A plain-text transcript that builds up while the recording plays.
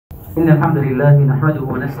إن الحمد لله نحمده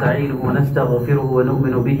ونستعينه ونستغفره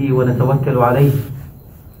ونؤمن به ونتوكل عليه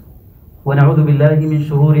ونعوذ بالله من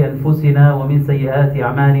شرور أنفسنا ومن سيئات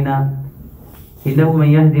أعمالنا إنه من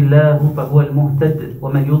يهدي الله فهو المهتد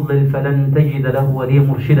ومن يضلل فلن تجد له وليا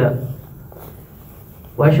مرشدا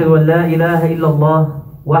وأشهد أن لا إله إلا الله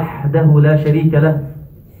وحده لا شريك له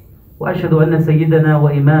وأشهد أن سيدنا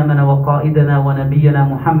وإمامنا وقائدنا ونبينا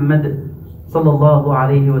محمد صلى الله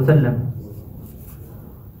عليه وسلم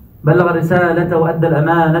بلغ الرسالة وأدى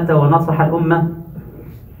الأمانة ونصح الأمة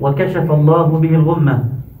وكشف الله به الغمة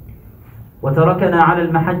وتركنا على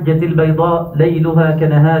المحجة البيضاء ليلها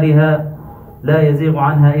كنهارها لا يزيغ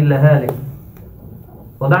عنها إلا هالك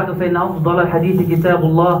وبعد فإن أفضل الحديث كتاب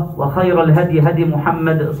الله وخير الهدي هدي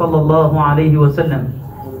محمد صلى الله عليه وسلم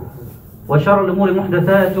وشر الأمور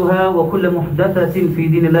محدثاتها وكل محدثة في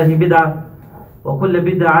دين الله بدعة وكل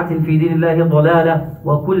بدعة في دين الله ضلالة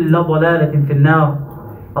وكل ضلالة في النار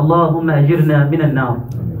اللهم أجرنا من النار.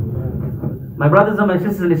 My brothers and my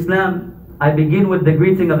sisters in Islam, I begin with the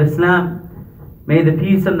greeting of Islam. May the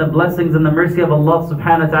peace and the blessings and the mercy of Allah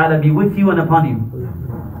subhanahu wa ta'ala be with you and upon you.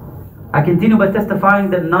 I continue by testifying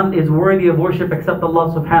that none is worthy of worship except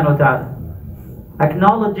Allah subhanahu wa ta'ala.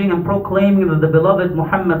 Acknowledging and proclaiming that the beloved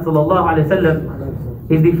Muhammad sallallahu alayhi wa sallam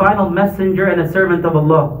is the final messenger and a servant of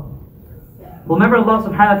Allah. Whomever Allah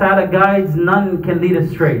subhanahu wa ta'ala guides, none can lead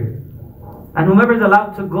astray. And whomever is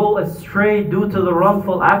allowed to go astray due to the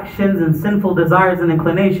wrongful actions and sinful desires and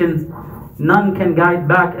inclinations, none can guide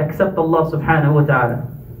back except Allah subhanahu wa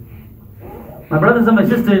ta'ala. My brothers and my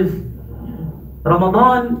sisters,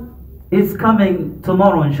 Ramadan is coming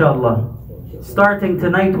tomorrow inshallah, starting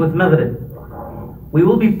tonight with Maghrib. We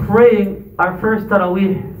will be praying our first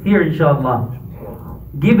Taraweeh here inshallah,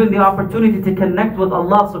 given the opportunity to connect with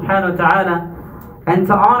Allah subhanahu wa ta'ala and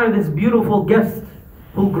to honor this beautiful guest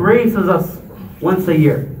who graces us once a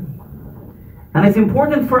year. And it's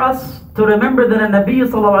important for us to remember that a Nabi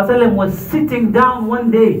sallallahu alaihi wasallam was sitting down one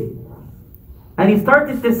day and he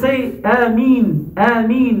started to say Ameen,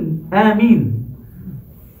 Ameen, Ameen.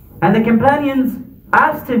 And the companions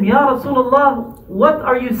asked him, Ya Rasulullah, what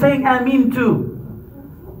are you saying Ameen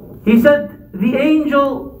to? He said, the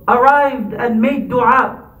angel arrived and made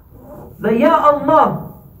dua that Ya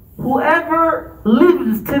Allah, whoever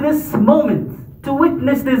lives to this moment to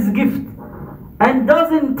witness this gift and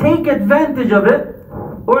doesn't take advantage of it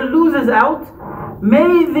or loses out,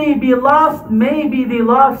 may they be lost, may be they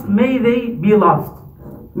lost, may they be lost.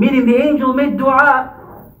 Meaning the angel made dua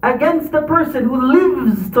against the person who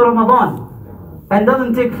lives to Ramadan and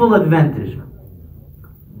doesn't take full advantage.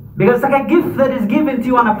 Because it's like a gift that is given to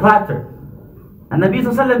you on a platter. And Nabi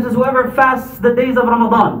ﷺ says, whoever fasts the days of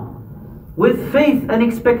Ramadan with faith and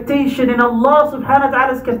expectation in Allah subhanahu wa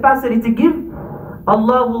ta'ala's capacity to give,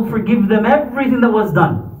 Allah will forgive them everything that was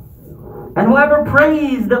done. And whoever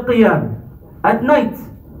prays the qiyam at night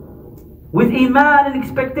with iman and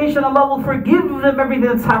expectation, Allah will forgive them everything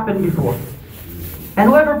that's happened before. And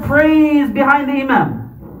whoever prays behind the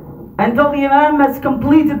imam until the imam has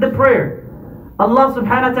completed the prayer, Allah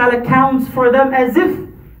subhanahu wa ta'ala counts for them as if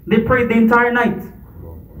they prayed the entire night.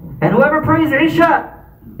 And whoever prays Isha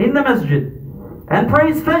in the masjid and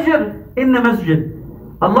prays Fajr in the masjid,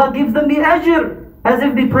 Allah gives them the ajr as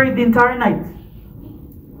if they prayed the entire night.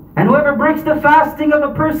 And whoever breaks the fasting of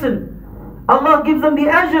a person, Allah gives them the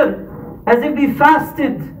ajr as if they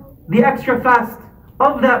fasted the extra fast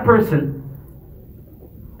of that person.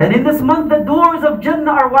 And in this month the doors of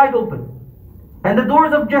Jannah are wide open and the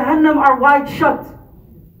doors of Jahannam are wide shut,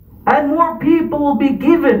 and more people will be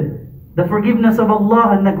given the forgiveness of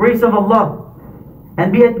Allah and the grace of Allah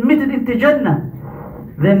and be admitted into Jannah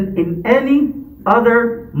than in any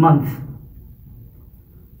other month.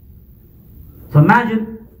 So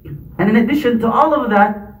imagine, and in addition to all of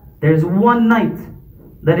that, there's one night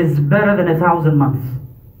that is better than 1,000 months.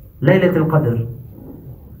 Laylatul Qadr.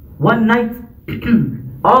 One night,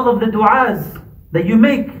 all of the du'as that you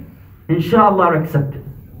make, inshallah, are accepted.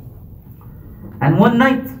 And one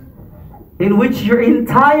night in which your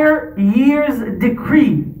entire year's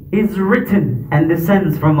decree is written and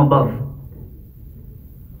descends from above.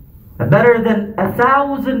 Better than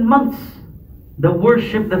 1,000 months. The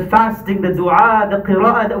worship, the fasting, the dua, the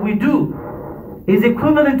qira'ah that we do is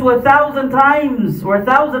equivalent to 1,000 times or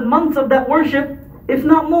 1,000 months of that worship, if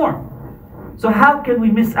not more. So how can we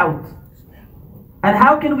miss out? And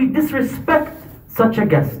how can we disrespect such a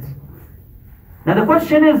guest? Now the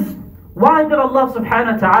question is, why did Allah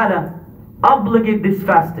subhanahu wa ta'ala obligate this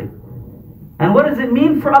fasting? And what does it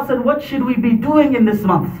mean for us, and what should we be doing in this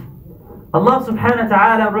month? Allah subhanahu wa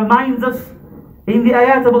ta'ala reminds us in the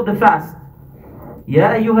ayat about the fast.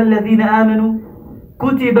 يا أيها الذين آمنوا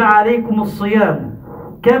كتب عليكم الصيام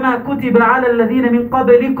كما كتب على الذين من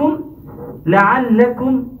قبلكم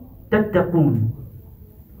لعلكم تتقون.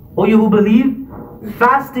 O you who believe,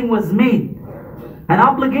 fasting was made an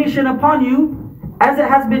obligation upon you as it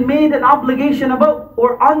has been made an obligation about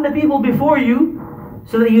or on the people before you,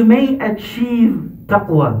 so that you may achieve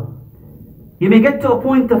taqwa. You may get to a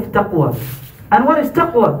point of taqwa. And what is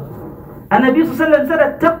taqwa? And Nabi Sallallahu Alaihi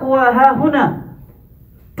Wasallam said, taqwa ha huna.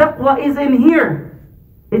 Taqwa is in here.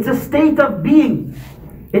 It's a state of being.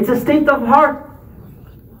 It's a state of heart.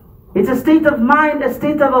 It's a state of mind, a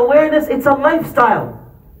state of awareness. It's a lifestyle.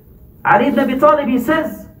 Ali ibn Abi Talib, he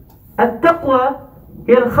says, التقوى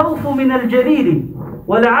هي الخوف من الجليل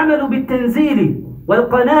والعمل بالتنزيل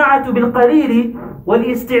والقناعة بالقليل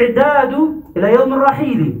والاستعداد إلى يوم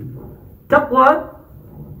الرحيل. Taqwa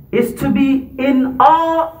is to be in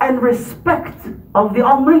awe and respect of the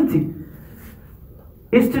Almighty.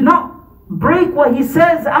 Is to not break what He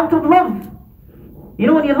says out of love. You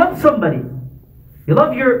know, when you love somebody, you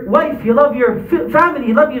love your wife, you love your family,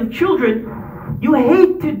 you love your children, you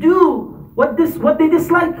hate to do what they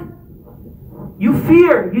dislike. You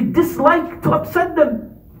fear, you dislike to upset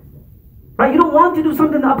them. Right? You don't want to do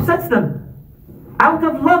something that upsets them. Out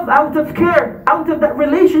of love, out of care, out of that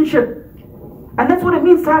relationship. And that's what it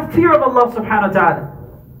means to have fear of Allah subhanahu wa ta'ala.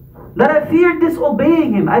 That I fear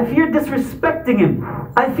disobeying Him, I fear disrespecting Him,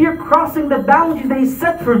 I fear crossing the boundaries that He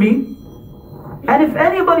set for me. And if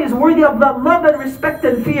anybody is worthy of that love and respect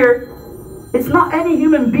and fear, it's not any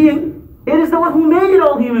human being, it is the one who made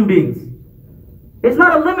all human beings. It's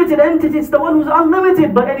not a limited entity, it's the one who's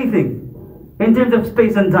unlimited by anything in terms of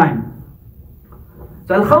space and time.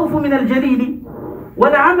 So al-khawfu min al-jalili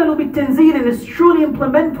wal-amalu bit-tanzil is truly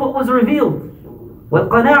implement what was revealed.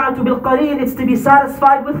 Wal-qana'atu bil-qalil, it's to be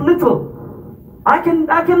satisfied with little. I can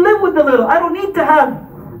live with the little. I don't need to have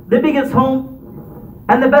the biggest home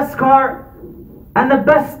and the best car and the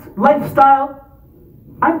best lifestyle.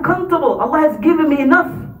 I'm comfortable. Allah has given me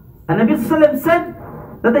enough. And Nabi Sallallahu Alaihi Wasallam said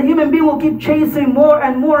that the human being will keep chasing more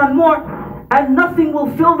and more and more, and nothing will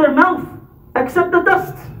fill their mouth except the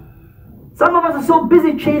dust. Some of us are so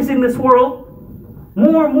busy chasing this world,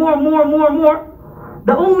 more.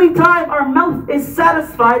 The only time our mouth is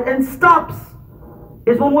satisfied and stops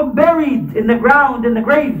is when we're buried in the ground, in the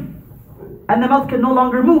grave, and the mouth can no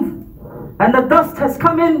longer move. And the dust has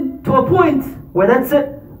come in to a point where that's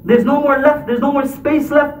it. There's no more left, there's no more space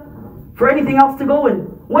left for anything else to go in.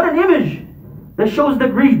 What an image that shows the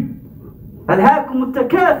greed. أَلْهَاكُمُ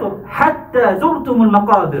التَّكَاثُرُ حَتَّى زُرْتُمُ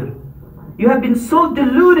الْمَقَابِرِ. You have been so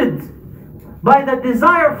deluded by the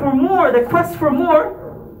desire for more, the quest for more,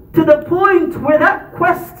 to the point where that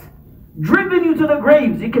quest driven you to the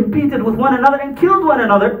graves. You competed with one another and killed one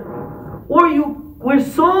another. Or you were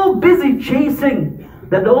so busy chasing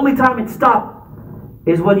that the only time it stopped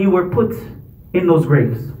is when you were put in those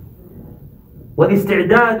graves.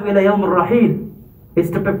 وَالْإِسْتِعْدَادُ إِلَى يَوْمِ الرَّحِيلِ is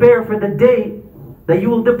to prepare for the day that you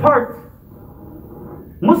will depart.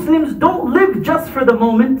 Muslims don't live just for the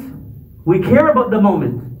moment. We care about the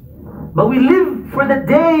moment, but we live for the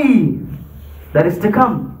day that is to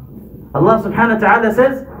come. Allah subhanahu wa ta'ala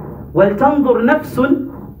says, وَلْتَنْظُرْ نَفْسٌ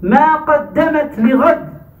مَا قَدَّمَتْ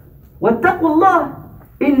لِغَدْ وَاتَّقُوا اللَّهِ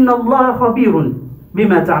إِنَّ اللَّهَ خَبِيرٌ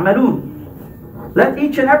بِمَا تَعْمَلُونَ. Let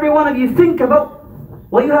each and every one of you think about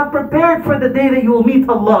what you have prepared for the day that you will meet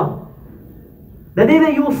Allah. The day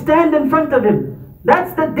that you will stand in front of Him.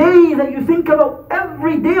 That's the day that you think about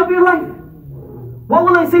every day of your life. What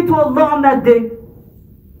will I say to Allah on that day?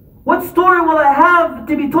 What story will I have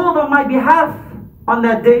to be told on my behalf on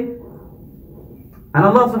that day? And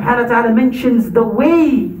Allah subhanahu wa ta'ala mentions the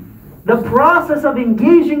way, the process of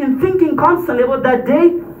engaging and thinking constantly about that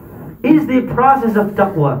day is the process of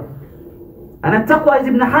taqwa. And taqwa, as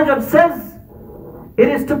Ibn Hajar says, it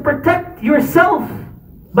is to protect yourself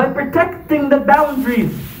by protecting the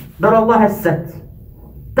boundaries that Allah has set.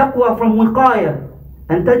 Taqwa from wiqaya,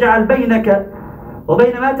 and تجعل بينك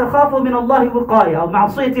وبين ما تخاف من الله وقاية أو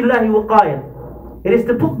معصية الله وقاية. It is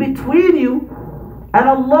to put between you and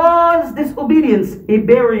Allah's disobedience a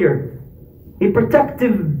barrier, a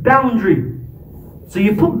protective boundary. So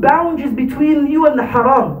you put boundaries between you and the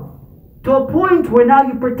haram to a point where now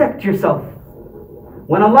you protect yourself.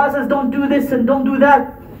 When Allah says don't do this and don't do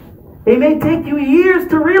that, it may take you years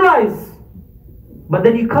to realize, but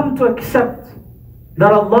then you come to accept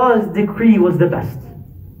that Allah's decree was the best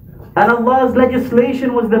and Allah's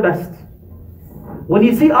legislation was the best. When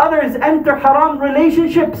you see others enter haram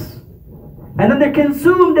relationships and then they're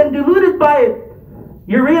consumed and deluded by it,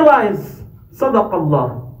 you realize, Sadaq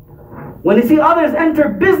Allah. When you see others enter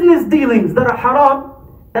business dealings that are haram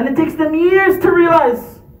and it takes them years to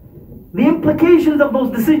realize, the implications of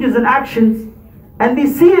those decisions and actions, and they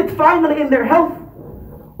see it finally in their health,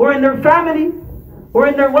 or in their family, or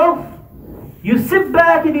in their wealth, you sit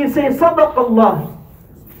back and you say, Sadaq Allah.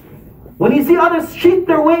 When you see others cheat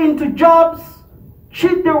their way into jobs,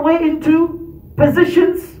 cheat their way into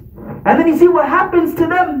positions, and then you see what happens to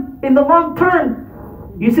them in the long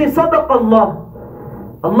term, you say, Sadaq Allah.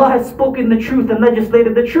 Allah has spoken the truth and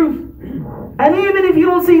legislated the truth. And even if you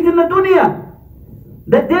don't see it in the dunya,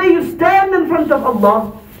 the day you stand in front of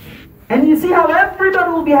Allah and you see how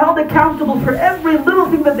everybody will be held accountable for every little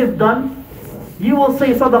thing that they've done, you will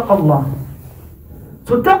say, Sadaq Allah.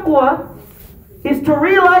 So taqwa is to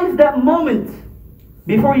realize that moment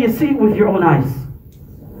before you see it with your own eyes.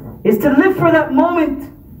 Is to live for that moment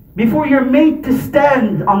before you're made to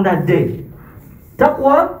stand on that day.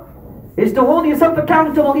 Taqwa is to hold yourself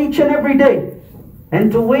accountable each and every day,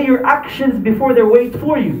 and to weigh your actions before they're weighed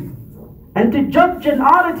for you, and to judge and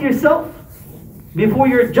audit yourself before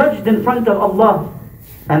you're judged in front of Allah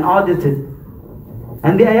and audited.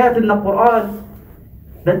 And the ayat in the Quran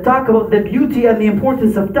that talk about the beauty and the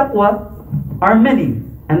importance of taqwa are many,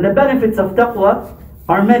 and the benefits of taqwa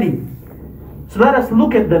are many. So let us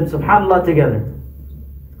look at them, subhanAllah, together.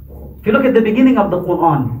 If you look at the beginning of the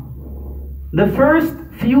Quran, the first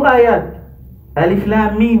few ayat, Alif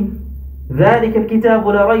Lam Mim, ذَلِكَ الْكِتَابُ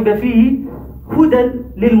لَا رَيْبَ فِيهِ هُدًى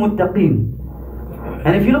لِلْمُتَّقِينَ.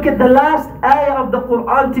 And if you look at the last ayah of the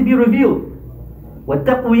Quran to be revealed,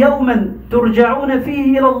 وَاتَّقُوا يَوْمًا تُرْجَعُونَ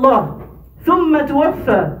فِيهِ إِلَى اللَّهِ ثُمَّ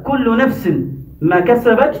تُوَفَّى كُلُّ نَفْسٍ مَا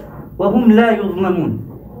كَسَبَتْ وَهُمْ لَا يُظْلَمُونَ.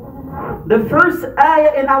 The first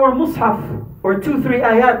ayah in our Mus'haf, or 2-3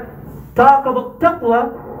 ayat, talk about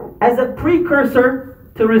taqwa as a precursor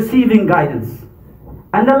to receiving guidance.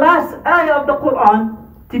 And the last ayah of the Quran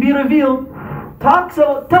to be revealed talks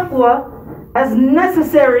about taqwa as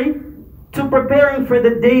necessary to preparing for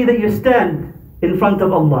the day that you stand in front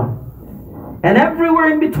of Allah. And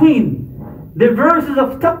everywhere in between, the verses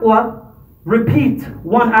of taqwa repeat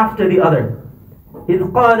one after the other.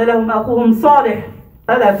 إِذْ قَالَ لَهُمْ أَخُوهُمْ صَالِحٌ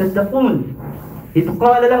أَلَا تَتَّقُونَ إِذْ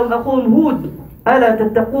قَالَ لَهُمْ أَخُوهُمْ هُودٌ أَلَا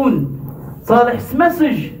تَتَّقُونَ. Salih's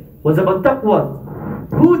message was about taqwa.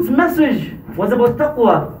 Hud's message was about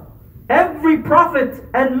taqwa. Every prophet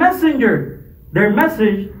and messenger, their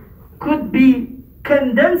message could be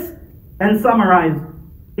condensed and summarized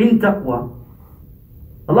in taqwa.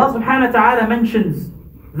 Allah subhanahu wa ta'ala mentions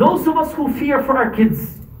those of us who fear for our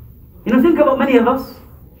kids. You know, think about many of us.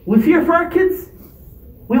 We fear for our kids.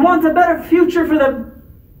 We want a better future for them.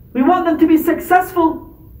 We want them to be successful.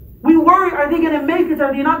 We worry, are they going to make it?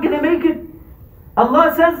 Are they not going to make it?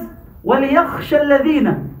 Allah says, وَلِيَخْشَ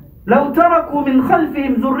الَّذِينَ لو تركوا من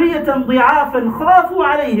خلفهم ذرية ضعافا خافوا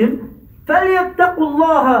عليهم فليتقوا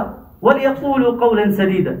الله وليقولوا قولا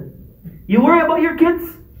سديدا. You worry about your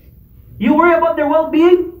kids? You worry about their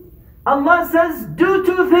well-being? Allah says, do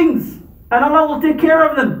two things and Allah will take care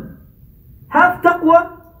of them. Have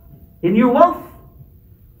taqwa in your wealth,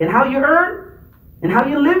 in how you earn, in how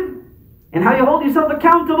you live, in how you hold yourself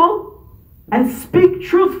accountable, and speak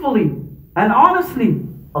truthfully and honestly.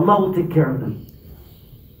 Allah will take care of them.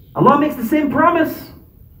 Allah makes the same promise,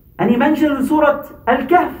 and He mentions in Surah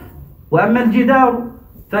الكافي وأما الجدار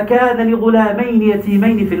فكان لغلامين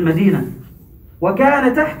يتيمين في المدينة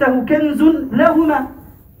وكان تحته كنز لهما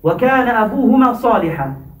وكان أبوهما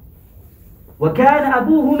صالحا وكان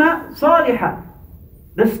أبوهما صالحا.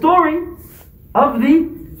 The story of the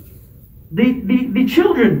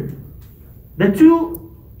children, the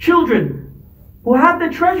two children who had the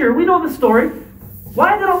treasure. We know the story.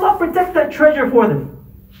 Why did Allah protect that treasure for them?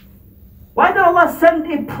 Why did Allah send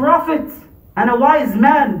a prophet and a wise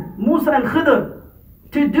man, Musa and Khidr,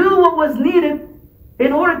 to do what was needed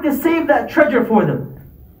in order to save that treasure for them?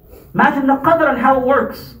 Imagine the qadr and how it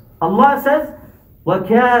works. Allah says,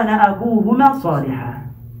 وَكَانَ أَبُوهُمَا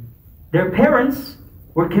صَالِحًا. Their parents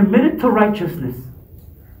were committed to righteousness.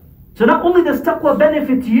 So not only does taqwa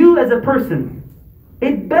benefit you as a person,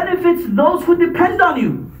 it benefits those who depend on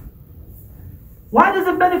you. Why does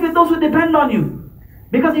it benefit those who depend on you?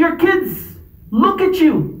 Because your kids look at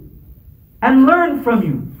you and learn from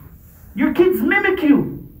you. Your kids mimic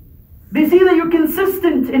you. They see that you're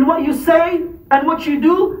consistent in what you say and what you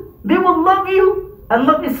do. They will love you and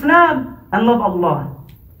love Islam and love Allah.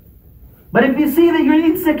 But if you see that you're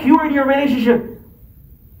insecure in your relationship,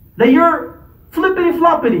 that you're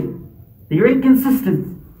flippity-floppity, that you're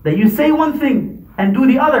inconsistent, that you say one thing and do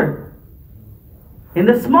the other, in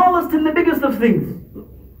the smallest and the biggest of things,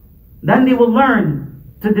 then they will learn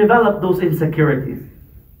to develop those insecurities.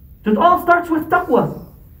 So it all starts with taqwa.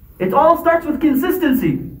 It all starts with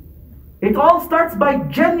consistency. It all starts by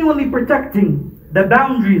genuinely protecting the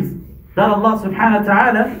boundaries that Allah subhanahu wa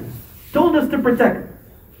ta'ala told us to protect.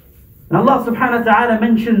 And Allah subhanahu wa ta'ala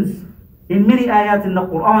mentions in many ayat in the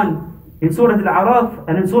Quran, in Surah Al-A'raf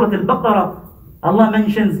and in Surah Al-Baqarah, Allah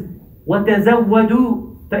mentions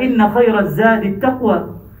وَتَزَوَّدُوا فَإِنَّ خَيْرَ الزَّادِ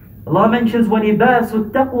التَّقْوَى. Allah mentions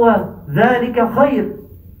وَلِبَاسُ التَّقْوَى ذَلِكَ خَيْرٌ.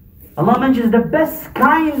 Allah mentions the best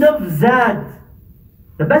kind of zad,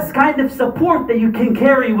 the best kind of support that you can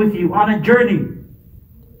carry with you on a journey.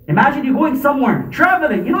 Imagine you're going somewhere,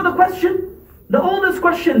 traveling. You know the question? The oldest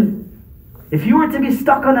question. If you were to be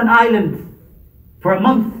stuck on an island for a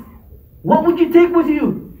month, what would you take with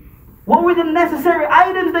you? What were the necessary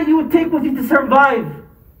items that you would take with you to survive?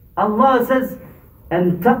 Allah says,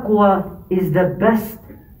 and taqwa is the best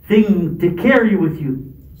thing to carry with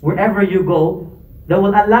you wherever you go, that will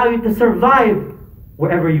allow you to survive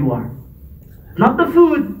wherever you are. Not the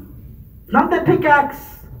food, not the pickaxe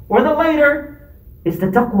or the lighter, it's the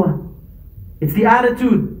taqwa. It's the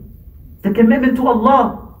attitude, the commitment to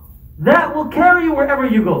Allah. That will carry you wherever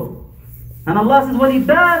you go. And Allah says,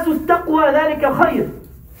 وَلِبَاسُ التَّقْوَى ذَلِكَ خَيْرٌ.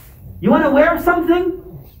 You want to wear something?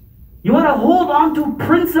 You want to hold on to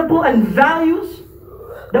principle and values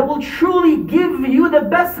that will truly give you the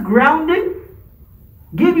best grounding,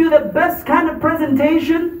 give you the best kind of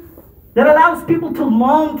presentation that allows people to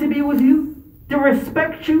long to be with you, to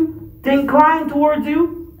respect you, to incline towards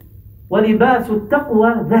you. وَلِبَاسُ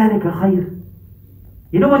التَّقْوَى ذَلِكَ خَيْرٌ.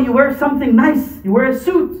 You know, when you wear something nice, you wear a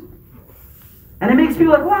suit, and it makes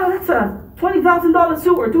people like, wow, that's a $20,000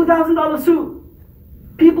 suit or $2,000 suit.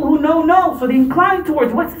 People who know, so they incline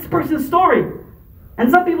towards, what's this person's story? And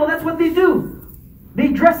some people, that's what they do. They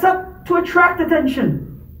dress up to attract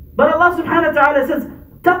attention. But Allah subhanahu wa ta'ala says,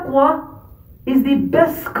 taqwa is the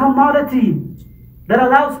best commodity that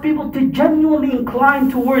allows people to genuinely incline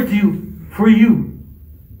towards you, for you.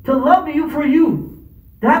 To love you for you.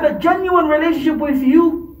 To have a genuine relationship with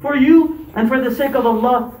you, for you, and for the sake of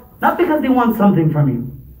Allah. Not because they want something from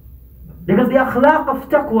you. Because the akhlaq of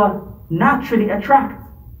taqwa naturally attract.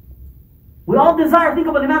 We all desire, think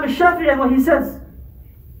about Imam al-Shafi'i and what he says.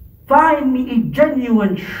 Find me a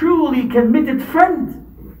genuine, truly committed friend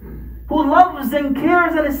who loves and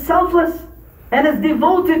cares and is selfless and is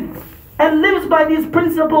devoted and lives by these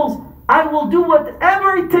principles. I will do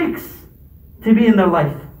whatever it takes to be in their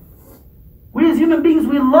life. We as human beings,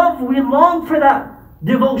 we long for that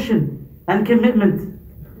devotion and commitment.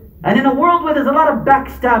 And in a world where there's a lot of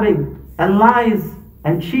backstabbing and lies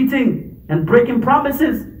and cheating and breaking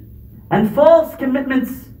promises and false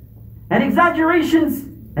commitments and exaggerations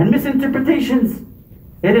and misinterpretations,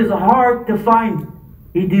 it is hard to find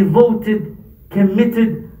a devoted,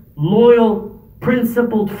 committed, loyal,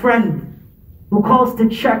 principled friend who calls to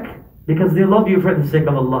check because they love you for the sake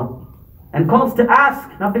of Allah, and calls to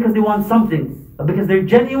ask not because they want something, but because they're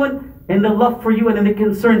genuine in their love for you and in their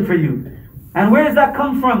concern for you. And where does that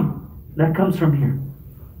come from? That comes from here.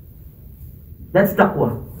 That's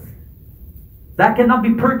taqwa. That cannot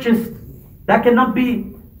be purchased. That cannot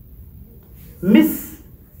be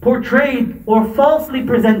misportrayed or falsely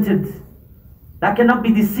presented. That cannot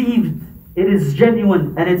be deceived. It is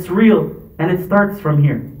genuine and it's real, and it starts from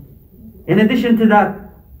here. In addition to that,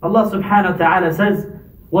 Allah subhanahu wa ta'ala says,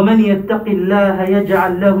 وَمَنْ يَتَّقِ اللَّهَ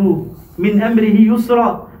يَجْعَلْ لَهُ مِنْ أَمْرِهِ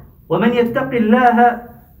يُسْرًا وَمَنْ يَتَّقِ اللَّهَ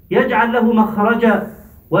يَجْعَلْ لَهُ مَخْرَجًا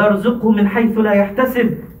وَيَرْزُقْهُ مِنْ حَيْثُ لَا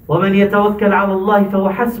يَحْتَسِبُ وَمَنْ يَتَوَكَّلْ عَلَى اللَّهِ فَهُوَ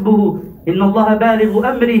حَسْبُهُ إِنَّ اللَّهَ بَالِغُ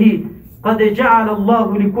أَمْرِهِ قَدْ جَعَلَ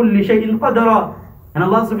اللَّهُ لِكُلِّ شَيْءٍ قَدْرًا. And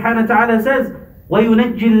Allah subhanahu wa ta'ala says,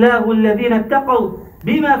 وَيُنَجِّي اللَّهُ الَّذِينَ اتَّقَوْا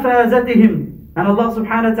بِمَا فَازَتِهِمْ. And Allah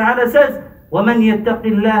subhanahu wa ta'ala says, وَمَنْ يَتَّقِ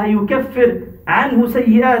اللَّهَ يُكَفِّرْ عَنْهُ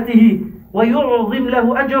سَيِّئَاتِهِ وَيُعْظِمْ لَهُ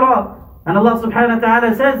أَجْرًا. And Allah subhanahu wa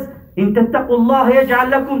ta'ala says, إِن تَتَّقُوا اللَّهَ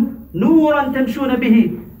يَجْعَلْ لَكُمْ نُورًا تَمْشُونَ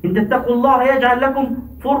بِهِ إِن تَتَّقُوا اللَّهَ يَجْعَلْ لَكُمْ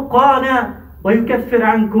فُرْقَانًا وَيُكَفِّرْ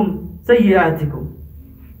عَنْكُمْ سَيِّئَاتِكُمْ.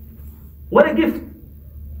 What a gift.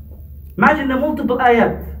 Imagine the multiple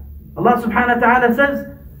ayat. Allah subhanahu wa ta'ala says,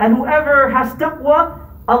 and whoever has taqwa,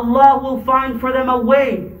 Allah will find for them a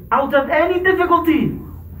way out of any difficulty.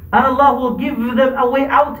 And Allah will give them a way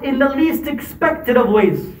out in the least expected of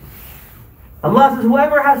ways. Allah says,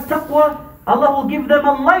 whoever has taqwa, Allah will give them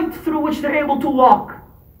a light through which they're able to walk.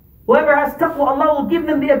 Whoever has taqwa, Allah will give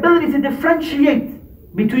them the ability to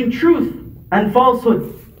differentiate between truth and falsehood.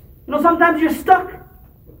 You know, sometimes you're stuck.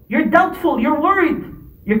 You're doubtful, you're worried,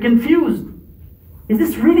 you're confused. Is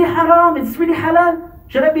this really haram? Is this really halal?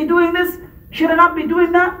 Should I be doing this? Should I not be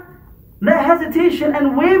doing that? That hesitation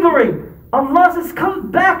and wavering, Allah says,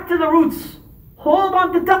 come back to the roots. Hold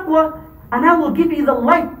on to taqwa, and I will give you the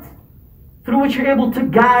light through which you're able to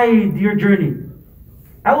guide your journey.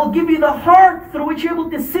 I will give you the heart through which you're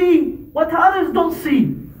able to see what others don't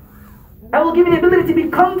see. I will give you the ability to be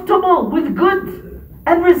comfortable with good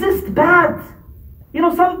and resist bad. You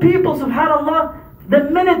know, some people, subhanAllah, the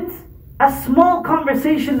minute a small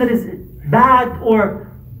conversation that is bad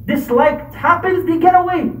or disliked happens, they get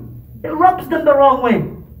away. It rubs them the wrong way.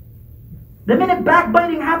 The minute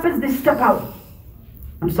backbiting happens, they step out.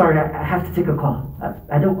 I'm sorry, I have to take a call.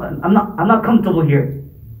 I'm not comfortable here.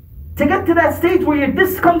 To get to that stage where you're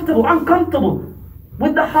discomfortable, uncomfortable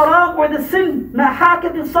with the haram or the sin, ma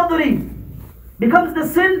hakat al-sadri, becomes the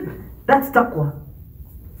sin, that's taqwa.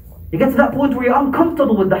 You get to that point where you're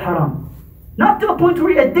uncomfortable with the haram. Not to a point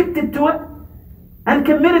where you're addicted to it and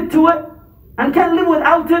committed to it and can't live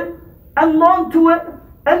without it and long to it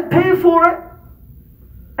and pay for it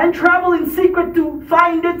and travel in secret to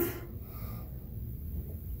find it.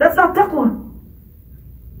 That's not taqwa.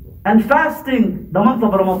 And fasting, the month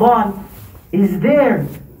of Ramadan, is there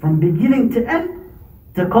from beginning to end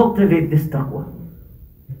to cultivate this taqwa.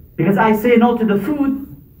 Because I say no to the food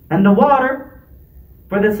and the water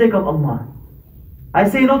for the sake of Allah. I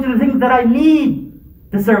say no to the things that I need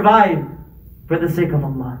to survive for the sake of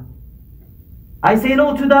Allah. I say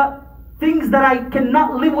no to the things that I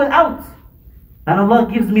cannot live without. And Allah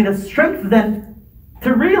gives me the strength then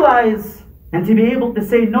to realize and to be able to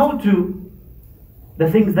say no to the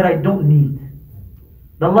things that I don't need.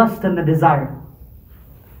 The lust and the desire.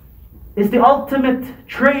 It's the ultimate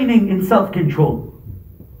training in self-control.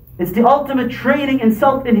 It's the ultimate training in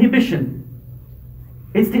self-inhibition.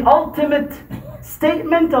 It's the ultimate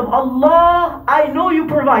statement of Allah, I know you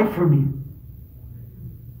provide for me.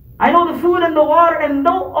 I know the food and the water and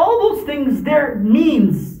all those things, they're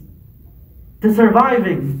means to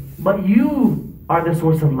surviving. But you are the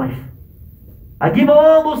source of life. I give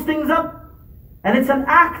all those things up. And it's an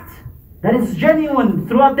act that is genuine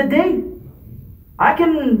throughout the day. I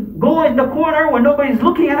can go in the corner when nobody's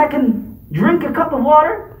looking and I can drink a cup of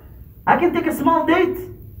water. I can take a small date.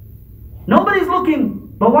 Nobody's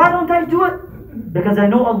looking. But why don't I do it? Because I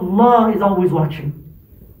know Allah is always watching.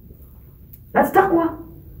 That's taqwa.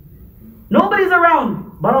 Nobody's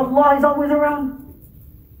around, but Allah is always around.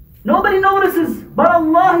 Nobody notices, but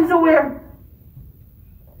Allah is aware.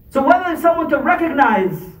 So whether it's someone to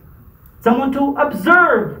recognize, someone to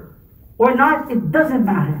observe or not, it doesn't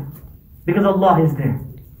matter. Because Allah is there.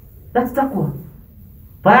 That's taqwa.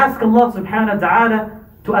 So I ask Allah subhanahu wa ta'ala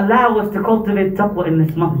to allow us to cultivate taqwa in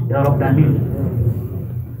this month. Ya Rabbi, Ameen.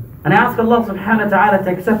 And I ask Allah subhanahu wa ta'ala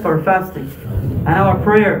to accept our fasting, and our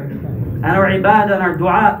prayer, and our ibadah, and our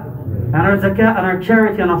dua, and our zakah, and our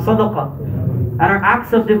charity, and our sadaqah, and our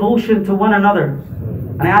acts of devotion to one another.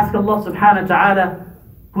 And I ask Allah subhanahu wa ta'ala,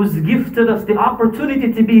 who's gifted us the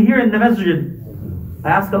opportunity to be here in the masjid, I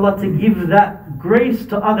ask Allah to give that grace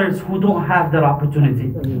to others who don't have that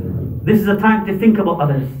opportunity. This is a time to think about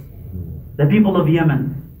others. The people of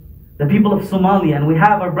Yemen, the people of Somalia, and we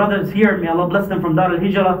have our brothers here, may Allah bless them, from Dar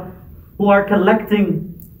al-Hijrah, who are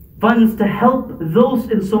collecting funds to help those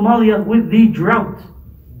in Somalia with the drought.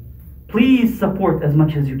 Please support as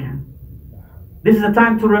much as you can. This is a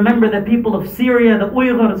time to remember the people of Syria, the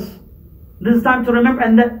Uyghurs. This is time to remember,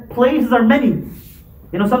 and the places are many.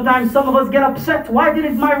 You know, sometimes some of us get upset. Why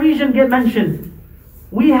didn't my region get mentioned?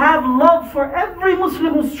 We have love for every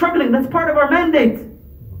Muslim who's struggling. That's part of our mandate.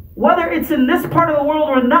 Whether it's in this part of the world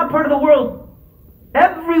or in that part of the world,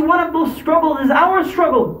 every one of those struggles is our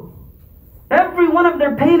struggle. Every one of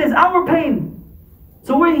their pain is our pain.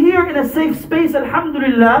 So we're here in a safe space,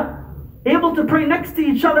 alhamdulillah, able to pray next to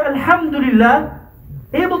each other, alhamdulillah,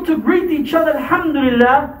 able to greet each other,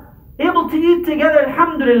 alhamdulillah, able to eat together,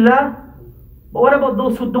 alhamdulillah. But what about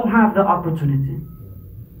those who don't have the opportunity?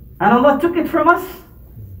 And Allah took it from us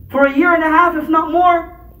for a year and a half, if not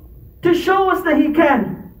more, to show us that He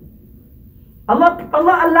can. Allah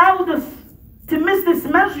allowed us to miss this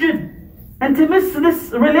masjid and to miss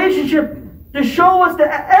this relationship to show us that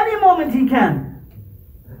at any moment He can.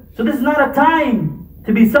 So this is not a time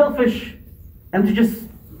to be selfish and to just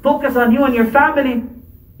focus on you and your family.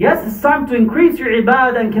 Yes, it's time to increase your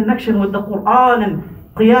ibadah and connection with the Quran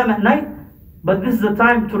and qiyam at night. But this is a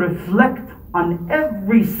time to reflect on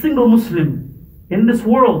every single Muslim in this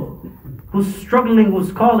world who's struggling,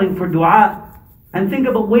 who's calling for dua, and think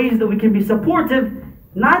about ways that we can be supportive,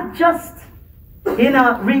 not just in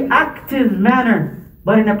a reactive manner,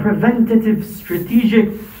 but in a preventative, strategic,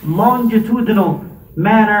 longitudinal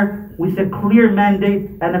manner with a clear mandate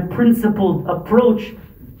and a principled approach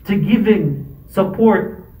to giving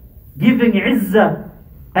support, giving izzah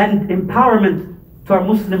and empowerment to our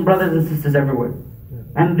Muslim brothers and sisters everywhere.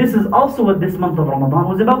 And this is also what this month of Ramadan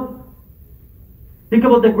was about. Think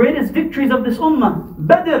about the greatest victories of this ummah.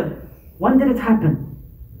 Badr, when did it happen?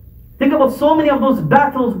 Think about so many of those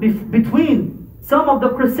battles between some of the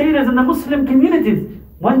crusaders and the Muslim communities.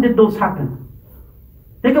 When did those happen?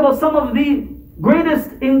 Think about some of the greatest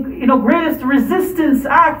resistance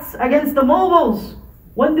acts against the Mongols.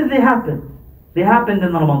 When did they happen? They happened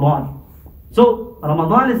in Ramadan. So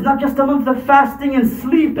Ramadan is not just a month of fasting and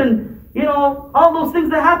sleep and all those things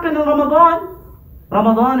that happen in Ramadan.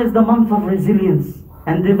 Ramadan is the month of resilience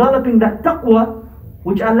and developing that taqwa,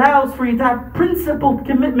 which allows for you to have principled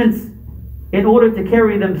commitments in order to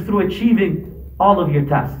carry them through achieving all of your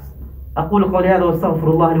tasks. أقول قولي هذا واستغفر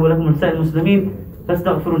الله لي ولكم ولسائر المسلمين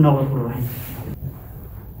فاستغفروا إنه غفور رحيم.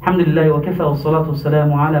 الحمد لله وكفى والصلاة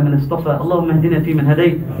والسلام على من اصطفى. اللهم اهدنا فيمن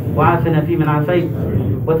هديت وعافنا فيمن عافيت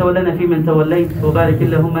وتولنا فيمن توليت وبارك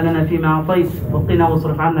اللهم لنا فيما أعطيت وقنا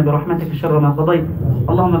واصرف عنا برحمتك شر ما قضيت.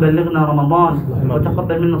 اللهم بلغنا رمضان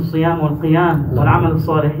وتقبل منا الصيام والقيام والعمل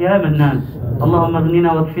الصالح يا منان. اللهم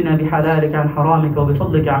اغننا واكفنا بحلالك عن حرامك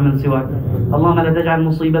وبفضلك عمن سواك. اللهم لا تجعل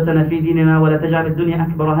مصيبتنا في ديننا ولا تجعل الدنيا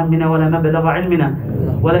أكبر همنا ولا مبلغ علمنا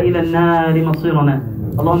ولا إلى النار مصيرنا.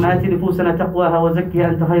 اللهم آت نفوسنا تقواها وزكها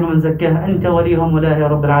أنت خير من زكاها أنت وليها مولاها يا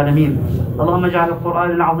رب العالمين. اللهم اجعل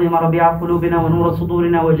القرآن العظيم ربيع قلوبنا ونور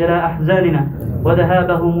صدورنا وجلاء أحزاننا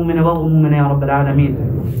وذهاب همومنا وغمومنا يا رب العالمين.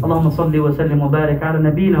 اللهم صل وسلم وبارك على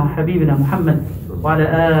نبينا وحبيبنا محمد وعلى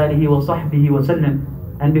آله وصحبه وسلم.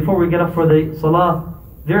 And before we get up for the salah,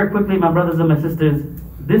 very quickly, my brothers and my sisters,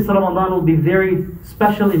 this Ramadan will be very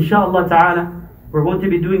special, inshallah ta'ala. We're going to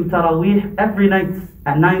be doing Taraweeh every night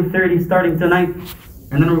at 9:30 starting tonight.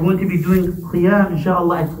 And then we're going to be doing Qiyam,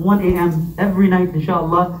 inshallah, at 1 a.m. every night,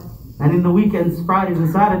 inshallah. And in the weekends, Fridays and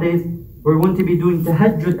Saturdays, we're going to be doing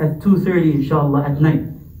Tahajjud at 2:30, inshallah, at night.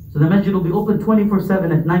 So the masjid will be open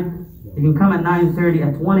 24/7 at night. You can come at 9:30,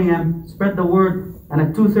 at 1 a.m., spread the word, and at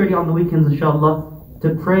 2:30 on the weekends, inshallah, to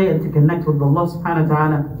pray and to connect with Allah subhanahu wa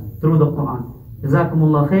ta'ala through the Quran.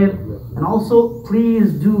 Jazakumullah khair. And also, please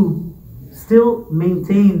do still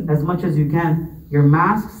maintain as much as you can your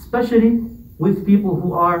masks, especially with people who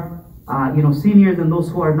are, seniors and those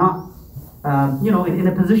who are not, in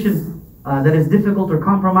a position that is difficult or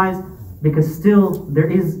compromised, because still there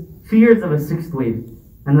is fears of a sixth wave.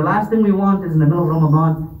 And the last thing we want is in the middle of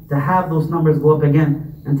Ramadan to have those numbers go up again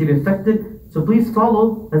and to be affected. So please follow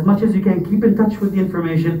as much as you can. Keep in touch with the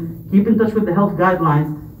information, keep in touch with the health guidelines,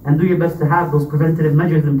 and do your best to have those preventative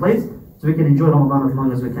measures in place so we can enjoy Ramadan as long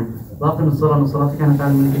as we can.